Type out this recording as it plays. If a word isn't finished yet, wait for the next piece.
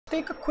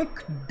take a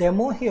quick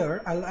demo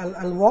here.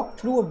 I'll walk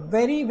through a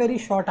very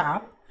short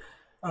app.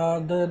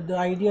 The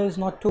idea is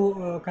not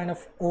to kind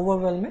of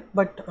overwhelm it,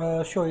 but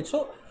show it.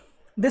 So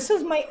this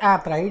is my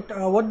app, right?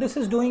 What this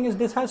is doing is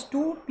this has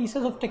two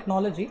pieces of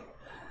technology.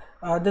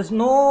 There's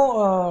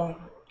no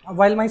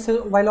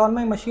while on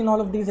my machine all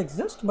of these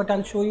exist, but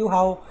I'll show you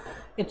how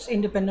it's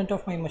independent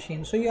of my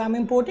machine. So I'm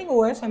importing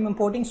OS, I'm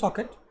importing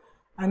socket,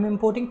 I'm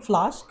importing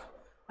Flask,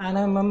 and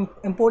I'm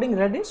importing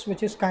Redis,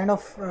 which is kind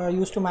of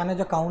used to manage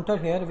a counter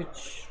here,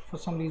 which for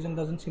some reason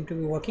doesn't seem to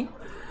be working.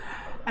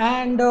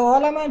 And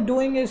all I'm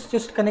doing is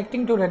just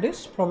connecting to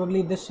Redis.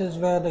 Probably this is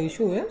where the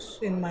issue is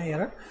in my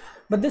error.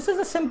 But this is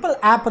a simple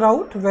app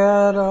route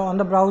where on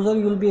the browser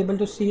you'll be able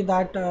to see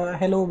that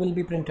hello will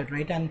be printed,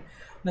 right? And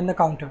then the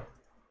counter.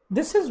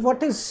 This is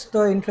what is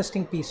the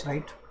interesting piece,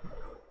 right?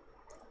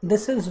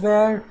 This is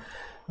where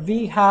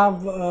we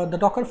have the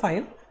Docker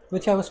file,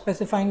 which I was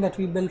specifying that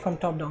we build from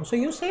top down. So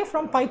you say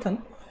from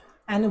Python,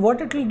 and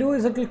what it will do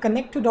is it will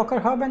connect to Docker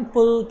Hub and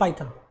pull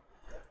Python.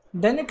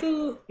 Then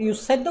you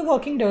set the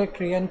working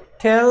directory and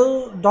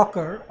tell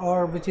Docker,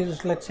 or which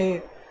is, let's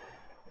say,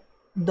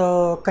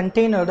 the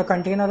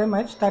container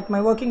image, that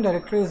my working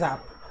directory is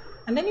app.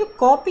 And then you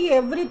copy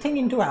everything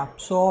into app.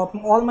 So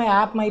all my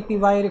app, my py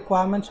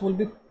requirements will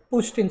be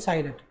pushed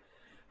inside it.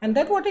 And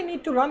then what I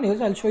need to run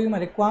is, I'll show you my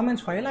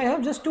requirements file. I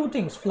have just two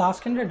things,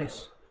 Flask and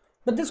Redis.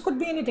 But this could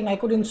be anything. I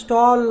could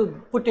install,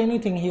 put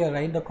anything here,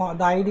 right?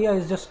 The idea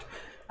is just,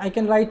 I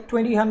can write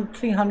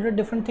 300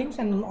 different things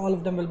and all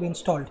of them will be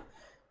installed.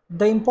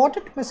 The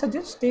important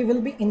messages, they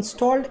will be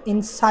installed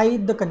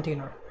inside the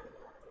container.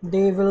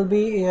 They will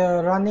be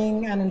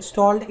running and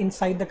installed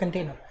inside the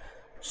container.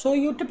 So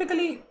you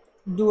typically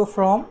do a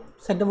from,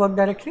 set the work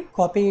directory,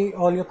 copy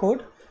all your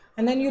code,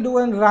 and then you do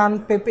a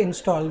run pip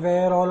install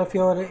where all of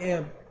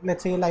your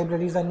let's say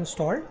libraries are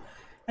installed,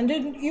 and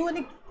then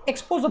you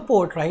expose a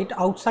port, right,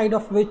 outside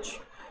of which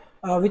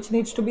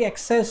needs to be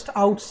accessed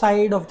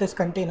outside of this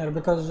container,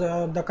 because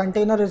the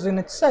container is in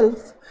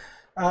itself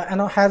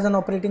and has an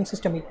operating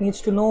system. It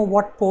needs to know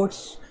what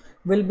ports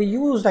will be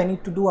used. I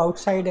need to do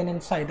outside and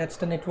inside. That's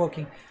the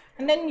networking.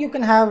 And then you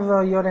can have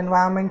your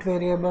environment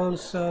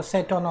variables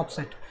set or not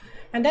set.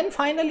 And then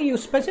finally you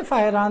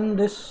specify run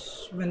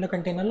this when the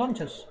container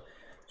launches.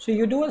 So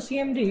you do a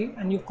cmd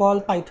and you call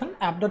Python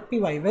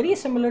app.py, very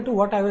similar to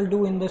what I will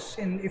do in this,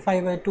 if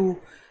I were to,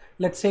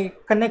 let's say,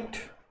 connect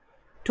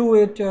to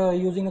it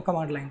using a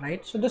command line,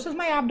 right? So this is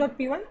my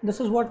app.py. This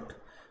is what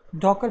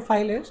Docker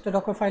file is. The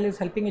Docker file is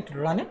helping it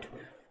run it,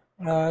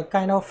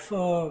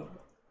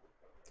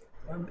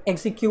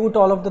 execute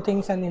all of the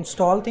things and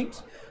install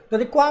things. The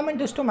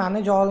requirement is to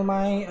manage all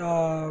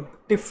my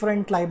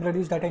different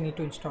libraries that I need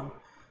to install.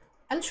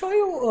 I'll show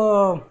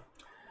you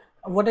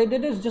what I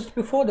did is, just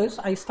before this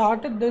I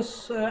started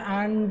this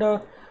and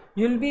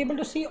you'll be able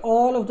to see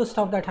all of the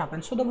stuff that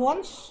happens. So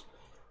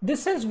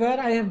this is where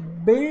I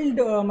have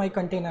built my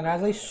container.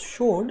 As I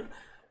showed,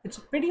 it's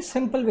a pretty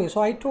simple way.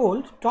 So I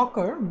told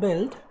Docker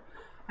build,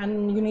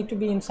 and you need to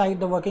be inside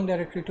the working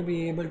directory to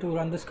be able to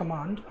run this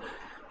command,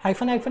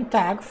 --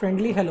 tag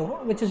friendly hello,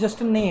 which is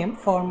just a name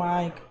for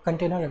my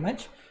container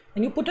image,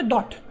 and you put a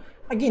dot.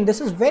 Again, this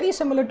is very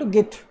similar to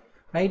Git,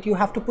 right? You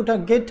have to put a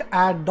git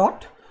add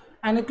dot,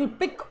 and it will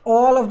pick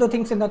all of the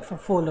things in that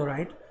folder,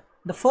 right?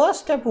 The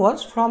first step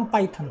was from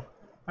Python,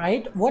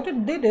 right? What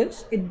it did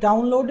is it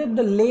downloaded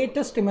the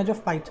latest image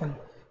of Python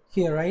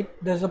here, right?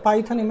 There's a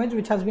Python image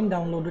which has been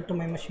downloaded to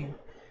my machine.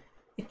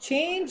 It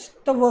changed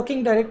the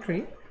working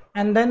directory,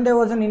 and then there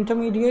was an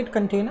intermediate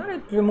container,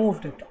 it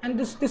removed it. And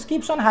this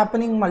keeps on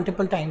happening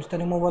multiple times, the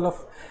removal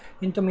of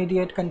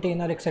intermediate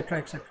container, etc,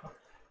 etc.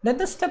 Then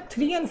the step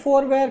 3 and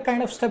 4 were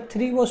kind of, step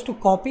 3 was to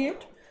copy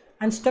it,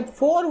 and step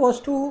 4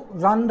 was to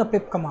run the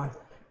pip command.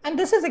 And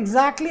this is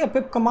exactly a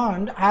pip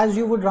command as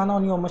you would run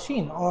on your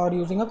machine or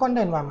using a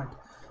conda environment.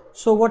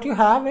 So what you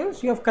have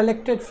is, you have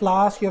collected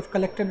Flask, you have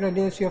collected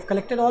Redis, you have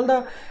collected all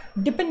the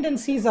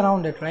dependencies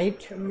around it,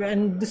 right?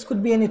 And this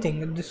could be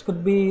anything. This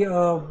could be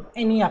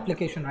any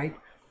application, right?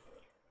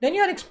 Then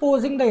you are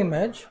exposing the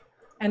image,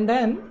 and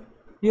then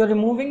you're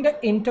removing the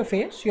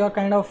interface. You're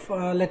kind of,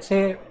 let's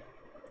say,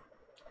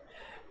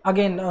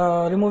 again,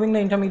 removing the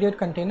intermediate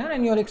container,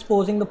 and you're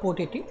exposing the port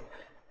 80.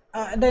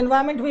 The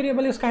environment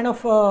variable is kind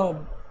of,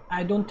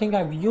 I don't think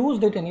I've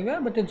used it anywhere,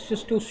 but it's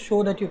just to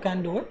show that you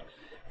can do it.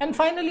 And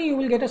finally, you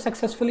will get a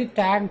successfully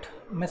tagged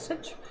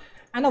message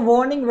and a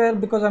warning where,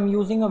 because I'm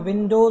using a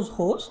Windows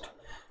host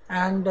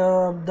and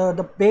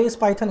the base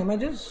Python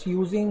images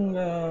using,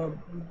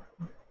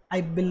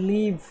 I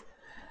believe,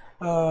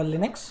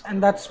 Linux,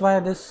 and that's why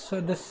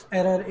this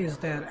error is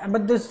there.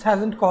 But this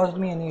hasn't caused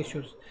me any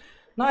issues.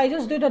 Now I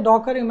just did a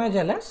Docker image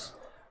ls,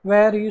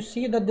 where you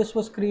see that this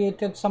was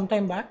created some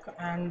time back,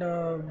 and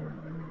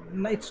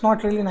it's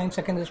not really 9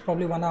 seconds, it's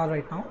probably 1 hour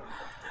right now.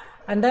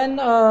 And then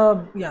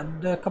yeah,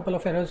 there are a couple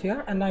of errors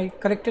here, and I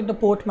corrected the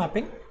port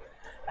mapping,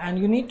 and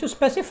you need to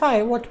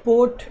specify what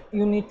port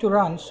you need to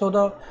run. So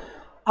the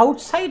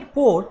outside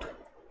port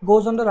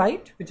goes on the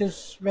right, which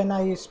is when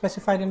I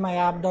specified in my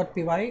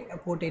app.py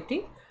port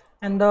 80,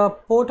 and the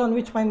port on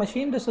which my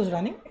machine this is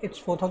running, it's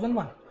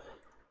 4001.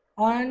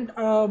 And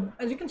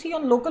as you can see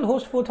on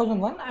localhost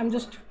 4001, I'm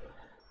just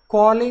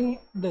calling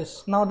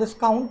this. Now this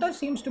counter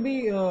seems to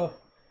be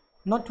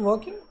not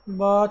working,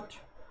 but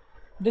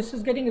this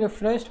is getting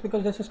refreshed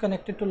because this is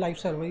connected to live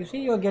server. You see,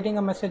 you're getting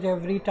a message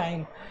every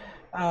time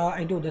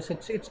I do this.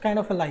 It's kind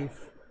of a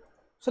live.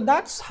 So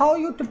that's how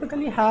you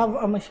typically have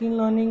a machine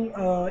learning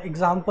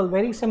example.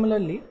 Very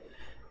similarly,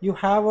 you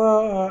have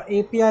a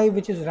API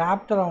which is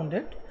wrapped around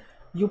it,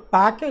 you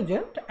package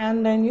it,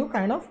 and then you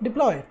kind of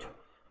deploy it,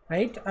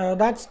 right?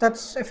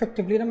 That's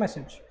effectively the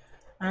message,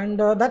 and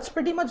that's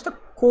pretty much the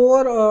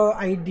core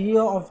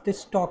idea of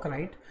this talk,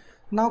 right?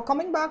 Now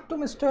coming back to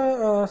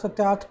Mr.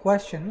 Satyarth's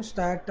questions,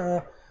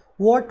 that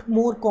what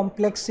more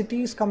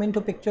complexities come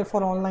into picture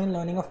for online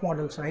learning of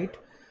models, right?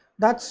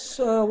 That's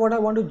what I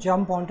want to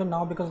jump onto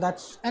now, because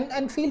that's,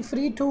 and feel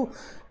free to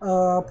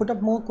put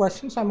up more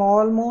questions. I'm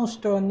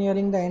almost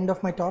nearing the end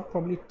of my talk,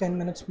 probably 10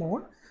 minutes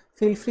more.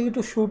 Feel free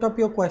to shoot up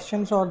your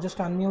questions or just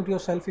unmute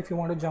yourself if you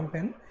want to jump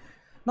in.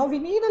 Now we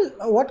need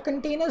what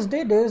containers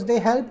did is they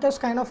helped us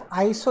kind of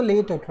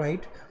isolate it,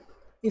 right?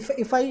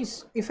 If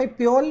I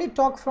purely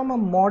talk from a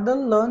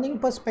model learning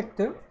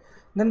perspective,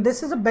 then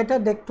this is a better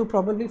deck to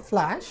probably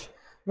flash.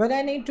 When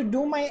I need to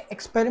do my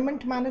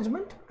experiment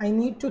management, I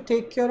need to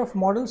take care of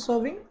model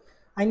serving,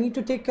 I need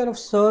to take care of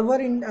server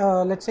in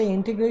let's say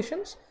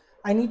integrations,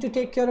 I need to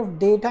take care of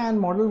data and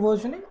model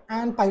versioning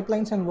and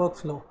pipelines and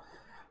workflow.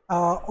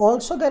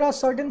 Also there are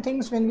certain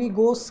things when we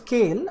go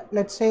scale,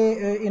 let's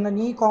say in an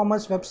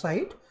e-commerce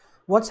website,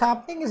 what's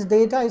happening is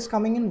data is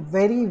coming in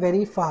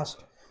very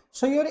fast.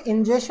 So your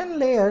ingestion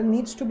layer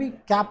needs to be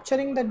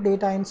capturing that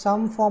data in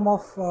some form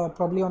of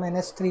probably on an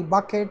S3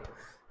 bucket,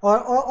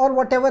 or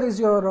whatever is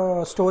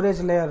your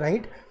storage layer,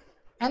 right?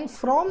 And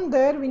from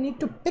there we need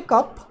to pick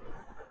up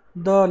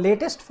the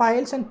latest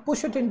files and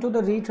push it into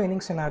the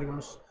retraining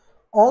scenarios.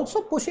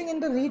 Also pushing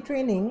in the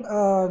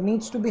retraining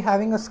needs to be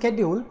having a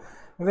schedule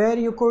where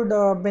you could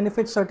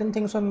benefit certain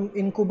things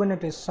in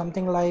Kubernetes,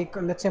 something like,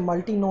 let's say,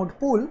 multi-node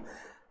pool,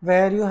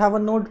 where you have a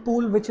node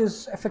pool which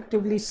is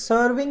effectively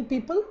serving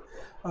people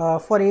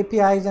for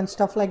APIs and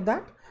stuff like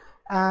that.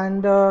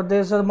 And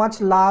there's a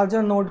much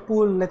larger node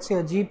pool, let's say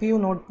a GPU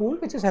node pool,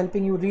 which is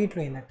helping you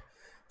retrain it.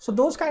 So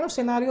those kind of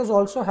scenarios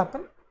also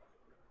happen.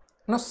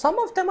 Now some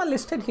of them are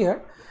listed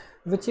here,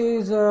 which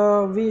is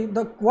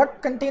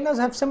what containers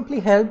have simply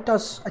helped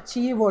us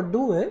achieve or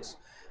do is,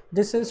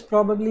 this is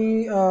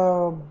probably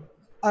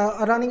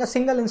running a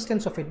single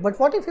instance of it. But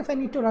what if I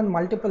need to run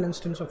multiple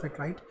instances of it,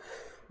 right?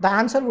 The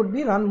answer would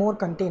be run more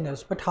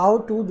containers. But how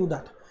to do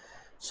that?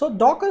 So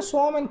Docker,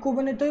 Swarm and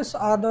Kubernetes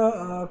are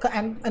the,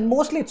 and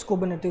mostly it's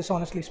Kubernetes,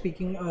 honestly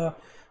speaking.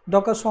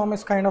 Docker Swarm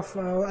is kind of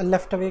a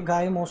left away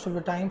guy most of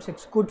the times.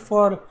 It's good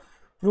for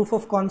proof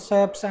of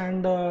concepts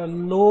and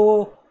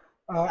low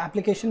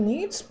application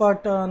needs,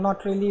 but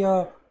not really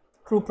a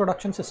true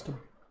production system,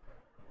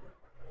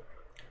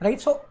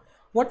 right? So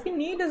what we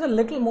need is a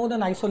little more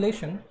than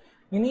isolation.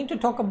 We need to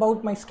talk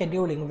about my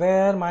scheduling,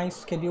 where my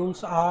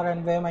schedules are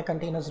and where my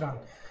containers run.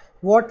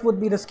 What would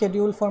be the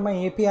schedule for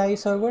my API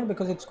server,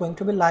 because it's going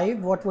to be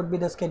live? What would be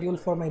the schedule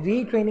for my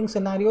retraining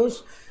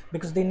scenarios,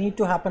 because they need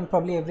to happen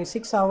probably every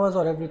 6 hours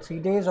or every 3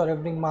 days or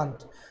every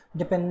month,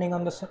 depending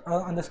on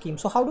the scheme.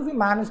 So how do we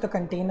manage the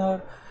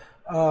container,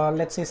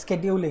 let's say,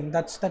 scheduling?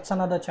 That's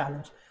another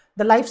challenge.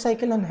 The life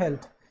cycle and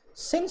health.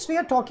 Since we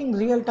are talking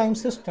real-time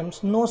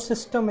systems, no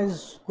system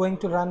is going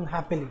to run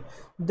happily.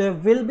 There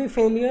will be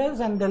failures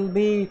and there will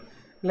be,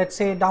 let's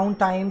say,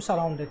 downtimes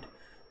around it.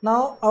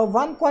 Now,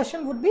 one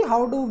question would be,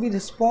 how do we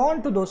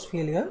respond to those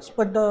failures?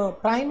 But the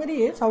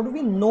primary is, how do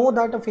we know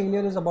that a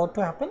failure is about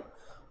to happen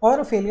or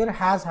a failure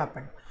has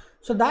happened?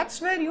 So that's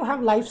where you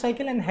have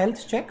lifecycle and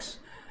health checks.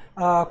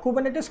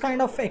 Kubernetes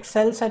kind of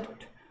excels at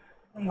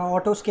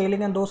auto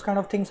scaling, and those kind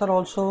of things are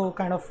also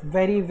kind of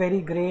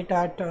very great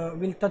at,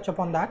 we'll touch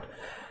upon that.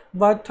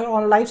 But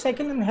on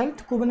lifecycle and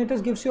health,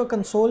 Kubernetes gives you a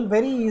console,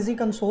 very easy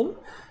console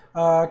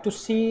to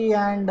see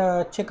and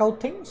check out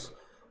things.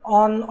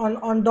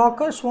 On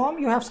Docker Swarm,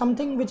 you have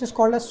something which is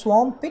called a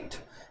Swarm Pit.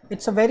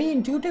 It's a very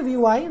intuitive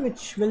UI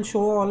which will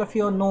show all of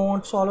your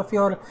nodes, all of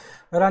your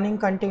running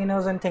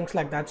containers and things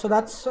like that. So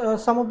that's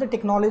some of the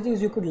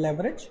technologies you could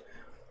leverage.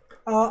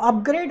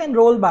 Upgrade and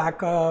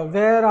rollback,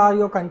 where are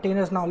your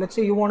containers now? Let's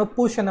say you want to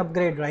push an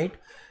upgrade, right?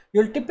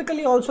 You'll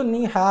typically also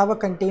have a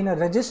container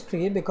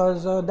registry,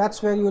 because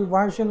that's where you'll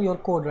version your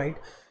code, right?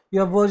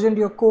 You have versioned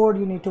your code,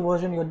 you need to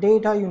version your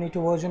data, you need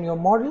to version your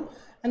model.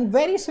 And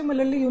very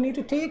similarly, you need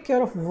to take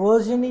care of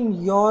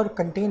versioning your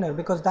container,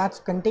 because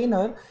that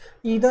container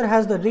either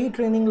has the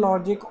retraining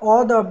logic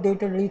or the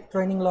updated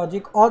retraining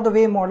logic or the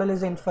way model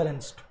is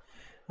inferenced,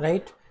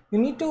 right? You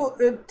need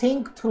to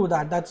think through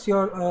that. That's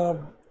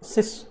your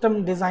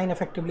system design,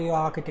 effectively your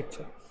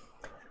architecture.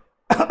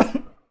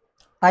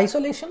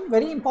 Isolation,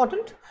 very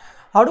important.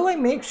 How do I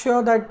make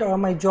sure that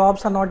my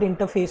jobs are not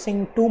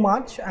interfacing too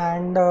much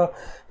and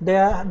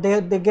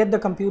they get the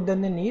compute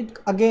that they need?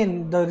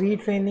 Again, the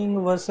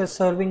retraining versus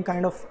serving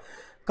kind of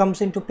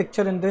comes into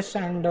picture in this,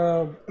 and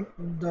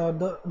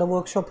the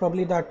workshop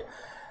probably that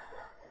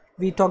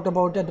we talked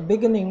about at the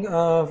beginning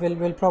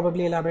will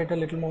probably elaborate a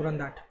little more on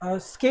that.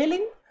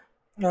 Scaling,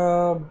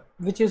 uh,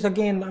 which is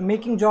again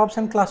making jobs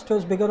and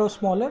clusters bigger or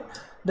smaller.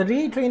 The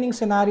retraining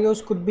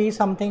scenarios could be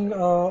something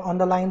on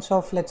the lines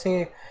of, let's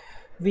say,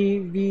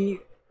 we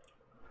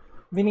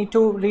we need to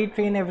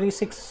retrain every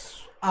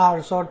 6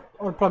 hours, or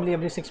probably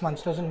every 6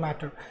 months, doesn't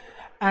matter.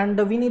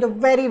 And we need a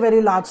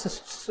very large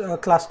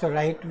cluster,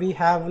 right? We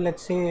have,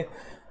 let's say,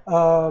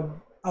 uh,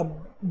 a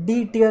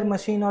D tier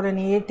machine or an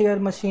A tier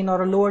machine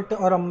or a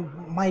or a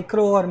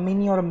micro or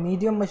mini or a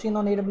medium machine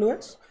on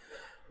AWS,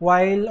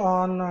 while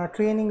on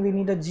training we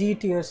need a G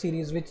tier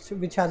series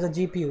which has a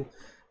GPU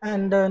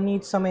and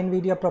needs some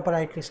NVIDIA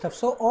proprietary stuff.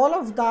 So all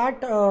of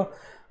that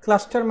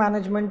cluster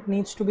management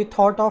needs to be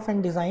thought of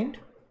and designed.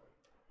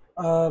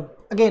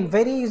 Again,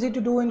 very easy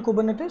to do in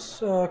Kubernetes.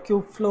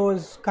 Kubeflow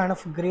is kind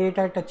of great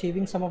at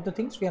achieving some of the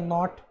things. We are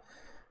not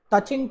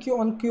touching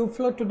on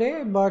Kubeflow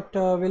today, but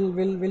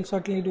we'll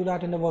certainly do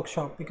that in the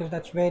workshop, because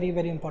that's very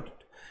important.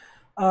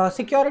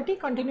 Security,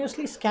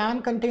 continuously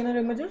scan container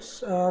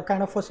images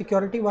kind of for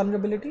security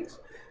vulnerabilities.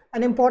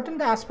 An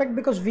important aspect,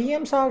 because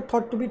VMs are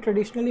thought to be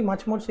traditionally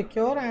much more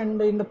secure,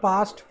 and in the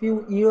past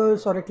few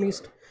years, or at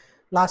least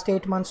last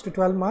 8 months to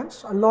 12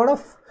 months, a lot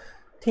of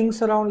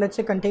things around, let's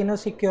say, container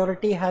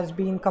security has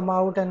been come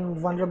out, and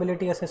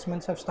vulnerability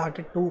assessments have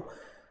started to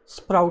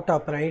sprout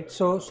up, right?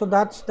 So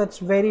that's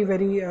very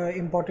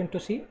important to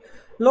see.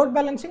 Load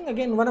balancing,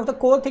 again, one of the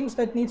core things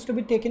that needs to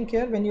be taken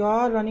care when you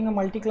are running a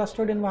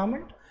multi-clustered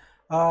environment.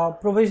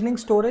 Provisioning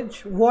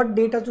storage, what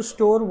data to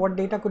store, what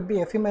data could be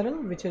ephemeral,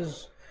 which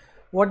is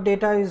what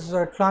data is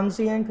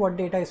transient, what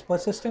data is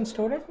persistent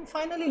storage, and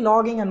finally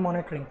logging and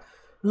monitoring.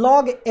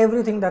 Log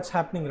everything that's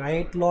happening,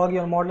 right? Log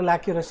your model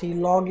accuracy,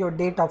 log your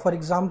data. For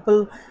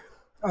example,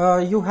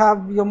 you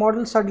have your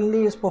model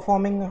suddenly is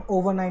performing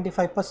over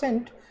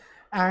 95%,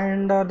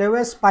 and there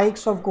were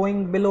spikes of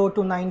going below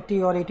to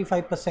 90 or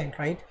 85%,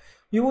 right?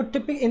 You would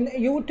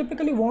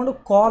typically want to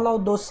call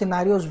out those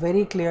scenarios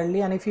very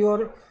clearly, and if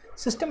your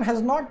system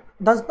does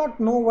not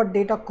know what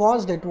data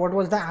caused it, what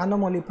was the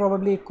anomaly,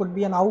 probably it could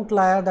be an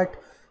outlier that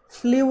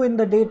flew in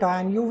the data,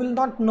 and you will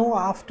not know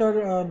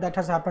after that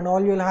has happened.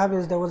 All you'll have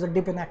is there was a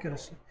dip in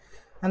accuracy,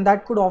 and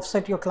that could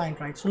offset your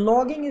client, right? So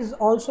logging is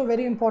also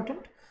very important.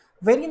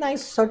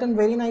 Certain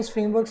very nice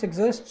frameworks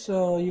exists.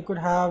 You could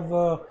have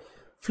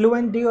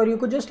FluentD, or you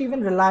could just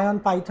even rely on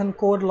Python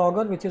core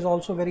logger, which is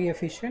also very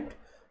efficient.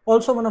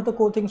 Also one of the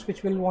core things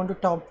which we'll want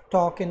to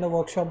talk in the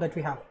workshop that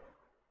we have.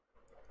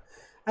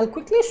 I'll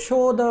quickly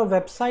show the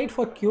website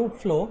for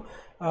Kubeflow.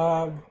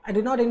 I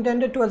did not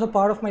intend it to as a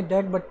part of my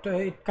deck, but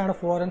it kind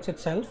of warrants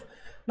itself.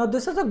 Now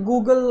this is a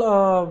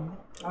Google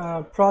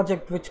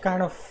project which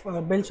kind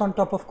of builds on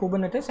top of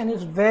Kubernetes, and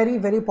is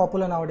very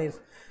popular nowadays.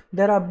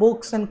 There are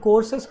books and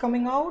courses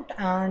coming out,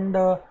 and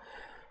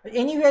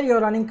anywhere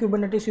you're running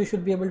Kubernetes, you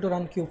should be able to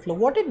run Kubeflow.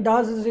 What it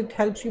does is it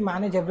helps you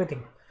manage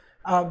everything.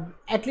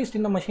 At least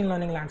in the machine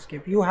learning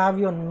landscape, you have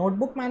your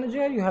notebook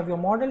manager, you have your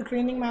model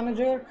training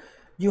manager,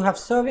 you have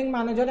serving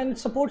manager, and it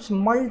supports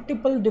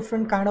multiple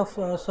different kind of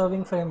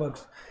serving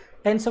frameworks: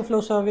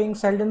 TensorFlow serving,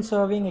 Seldon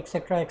serving,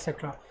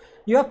 etc.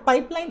 You have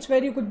pipelines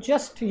where you could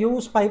just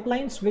use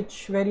pipelines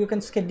where you can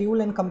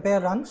schedule and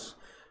compare runs.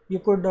 You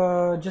could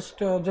just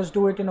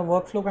do it in a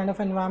workflow kind of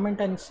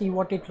environment and see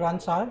what its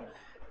runs are.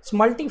 It's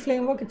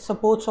multi-framework. It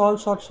supports all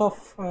sorts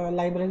of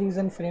libraries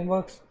and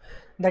frameworks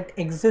that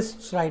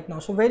exists right now.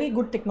 So very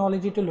good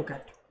technology to look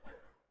at.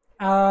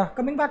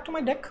 Coming back to my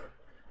deck.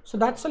 So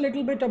that's a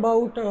little bit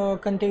about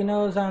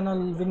containers,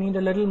 and we need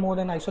a little more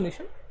than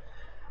isolation.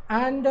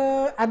 And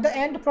at the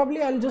end,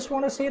 probably I'll just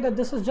want to say that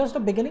this is just the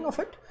beginning of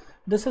it.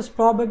 This is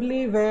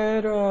probably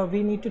where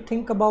we need to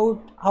think about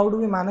how do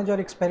we manage our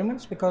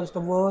experiments, because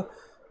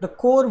the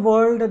core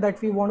world that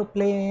we want to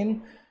play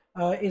in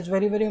is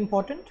very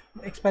important.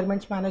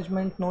 Experiments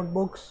management,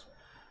 notebooks,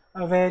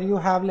 where you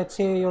have, let's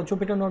say, your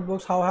Jupyter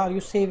notebooks. How are you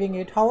saving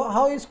it?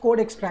 How is code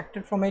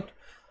extracted from it?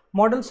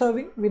 Model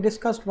serving, we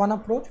discussed one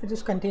approach, which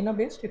is container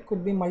based. It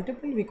could be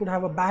multiple. We could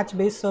have a batch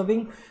based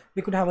serving,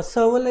 we could have a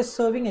serverless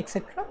serving,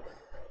 etc.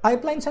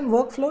 Pipelines and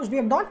workflows, we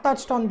have not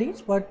touched on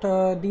these, but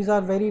these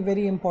are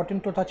very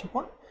important to touch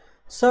upon.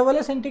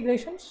 Serverless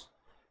integrations,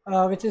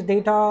 which is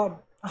data.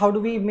 How do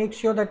we make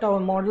sure that our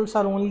models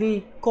are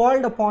only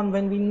called upon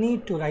when we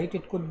need to, right?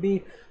 It could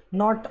be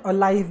not a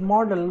live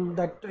model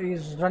that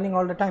is running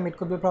all the time. It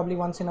could be probably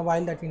once in a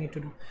while that we need to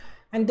do.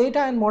 And data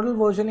and model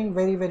versioning,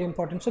 very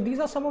important. So these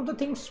are some of the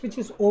things which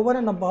is over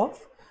and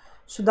above.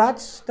 So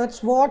that's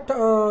what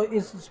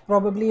is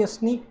probably a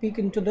sneak peek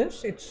into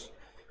this. It's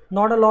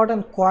not a lot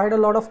and quite a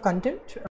lot of content.